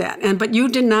just hear that, but you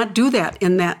did not do that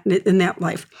in that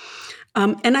life.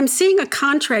 And I'm seeing a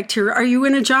contract here. Are you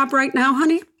in a job right now,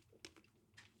 honey?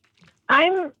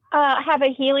 I'm have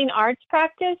a healing arts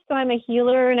practice, so I'm a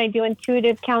healer and I do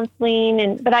intuitive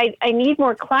counseling. But I need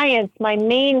more clients. My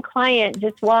main client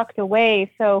just walked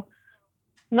away, so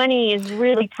money is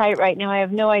really tight right now. I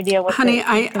have no idea what. Honey,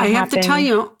 I have to tell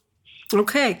you.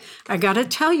 Okay, I got to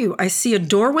tell you. I see a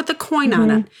door with a coin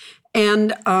on it.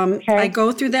 And I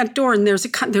go through that door, and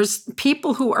there's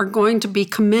people who are going to be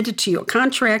committed to you. A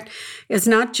contract is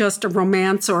not just a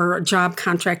romance or a job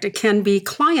contract. It can be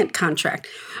client contract.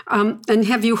 And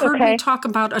have you heard me talk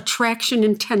about attraction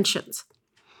intentions?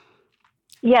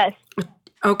 Yes.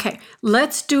 Okay.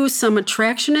 Let's do some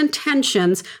attraction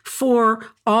intentions for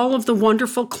all of the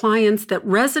wonderful clients that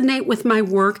resonate with my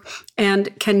work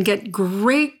and can get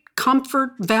great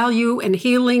comfort, value, and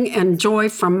healing and joy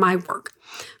from my work.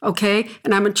 Okay.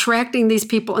 And I'm attracting these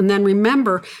people. And then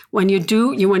remember, when you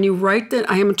write that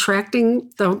I am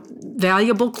attracting the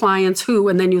valuable clients who,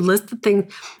 and then you list the thing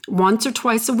once or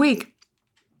twice a week,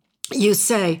 you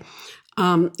say,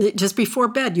 just before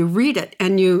bed, you read it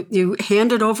and you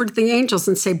hand it over to the angels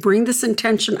and say, bring this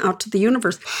intention out to the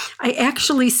universe. I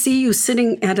actually see you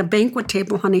sitting at a banquet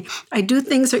table, honey. I do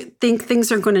think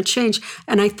things are going to change.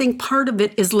 And I think part of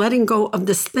it is letting go of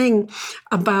this thing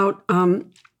about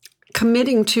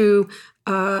committing to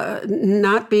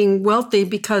not being wealthy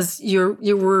because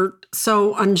you were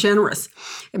so ungenerous.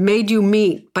 It made you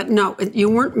mean. But no, you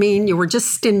weren't mean. You were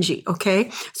just stingy, okay?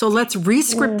 So let's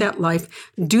rescript that life.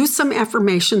 Do some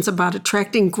affirmations about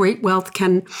attracting great wealth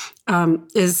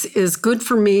is good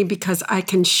for me because I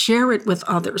can share it with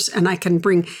others and I can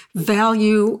bring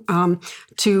value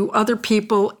to other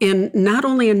people in not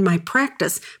only in my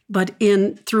practice, but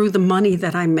through the money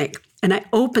that I make. And I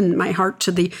open my heart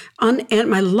to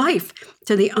my life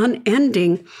to the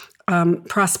unending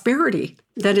prosperity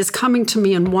that is coming to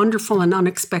me in wonderful and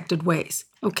unexpected ways,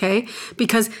 okay?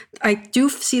 Because I do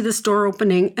see this door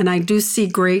opening and I do see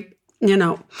great,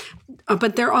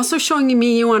 but they're also showing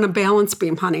me you on a balance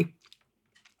beam, honey.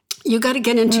 You got to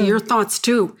get into your thoughts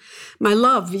too. My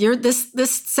love,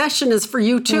 this session is for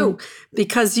you too,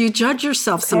 because you judge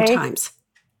yourself sometimes.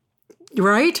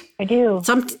 Right? I do.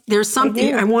 There's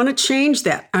something, I want to change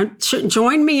that.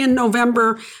 Join me in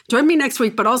November, join me next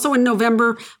week, but also in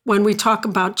November when we talk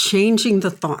about changing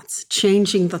the thoughts.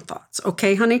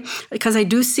 Okay, honey? Because I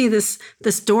do see this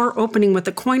door opening with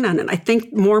a coin on it. I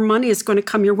think more money is going to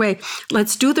come your way.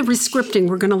 Let's do the rescripting.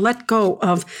 We're going to let go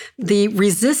of the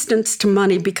resistance to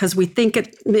money because we think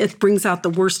it brings out the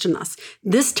worst in us.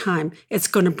 This time, it's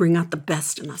going to bring out the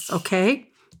best in us, okay?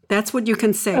 That's what you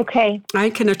can say. Okay. I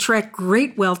can attract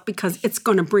great wealth because it's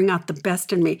going to bring out the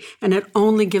best in me. And it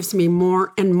only gives me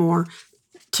more and more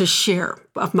to share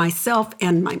of myself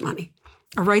and my money.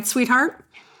 All right, sweetheart?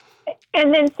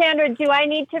 And then, Sandra, do I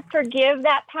need to forgive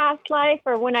that past life?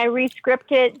 Or when I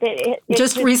rescript it, it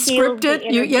just rescript it?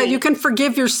 You can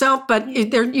forgive yourself, but you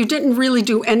didn't really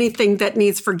do anything that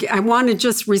needs forgive. I want to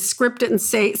just rescript it and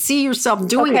see yourself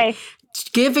doing it.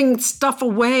 Giving stuff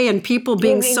away and people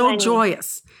being so money.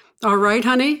 Joyous. All right,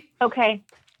 honey? Okay.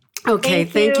 Okay,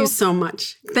 thank you so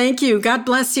much. Thank you. God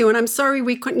bless you. And I'm sorry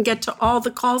we couldn't get to all the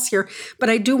calls here, but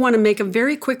I do want to make a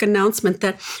very quick announcement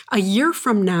that a year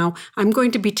from now, I'm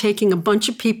going to be taking a bunch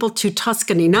of people to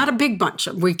Tuscany. Not a big bunch.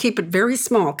 We keep it very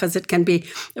small because it can be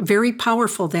very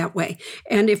powerful that way.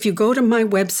 And if you go to my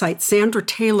website,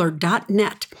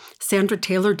 sandrataylor.net,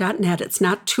 sandrataylor.net. It's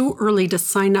not too early to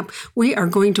sign up. We are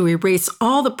going to erase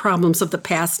all the problems of the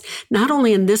past, not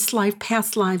only in this life,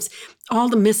 past lives, all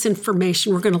the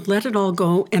misinformation. We're going to let it all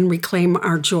go and reclaim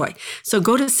our joy. So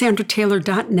go to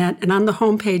sandrataylor.net, and on the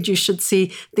homepage, you should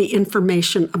see the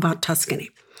information about Tuscany.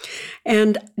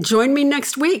 And join me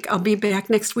next week. I'll be back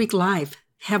next week live.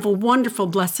 Have a wonderful,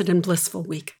 blessed, and blissful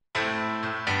week.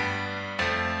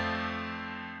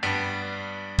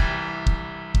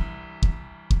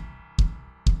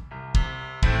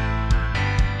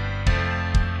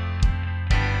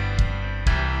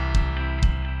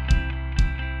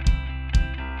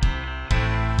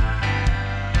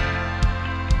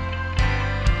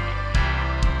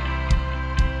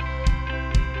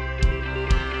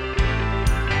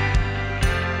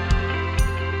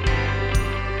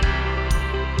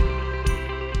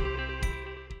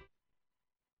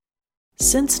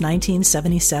 Since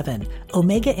 1977,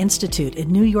 Omega Institute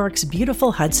in New York's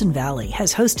beautiful Hudson Valley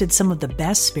has hosted some of the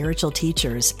best spiritual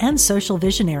teachers and social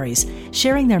visionaries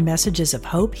sharing their messages of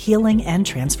hope, healing, and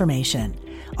transformation.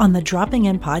 On the Dropping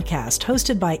In podcast,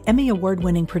 hosted by Emmy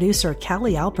Award-winning producer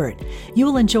Callie Alpert, you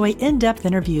will enjoy in-depth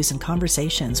interviews and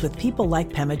conversations with people like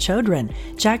Pema Chodron,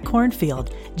 Jack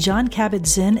Kornfield, John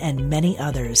Kabat-Zinn, and many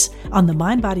others on the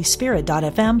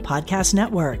MindBodySpirit.fm podcast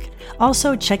network.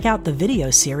 Also, check out the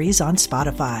video series on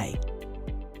Spotify.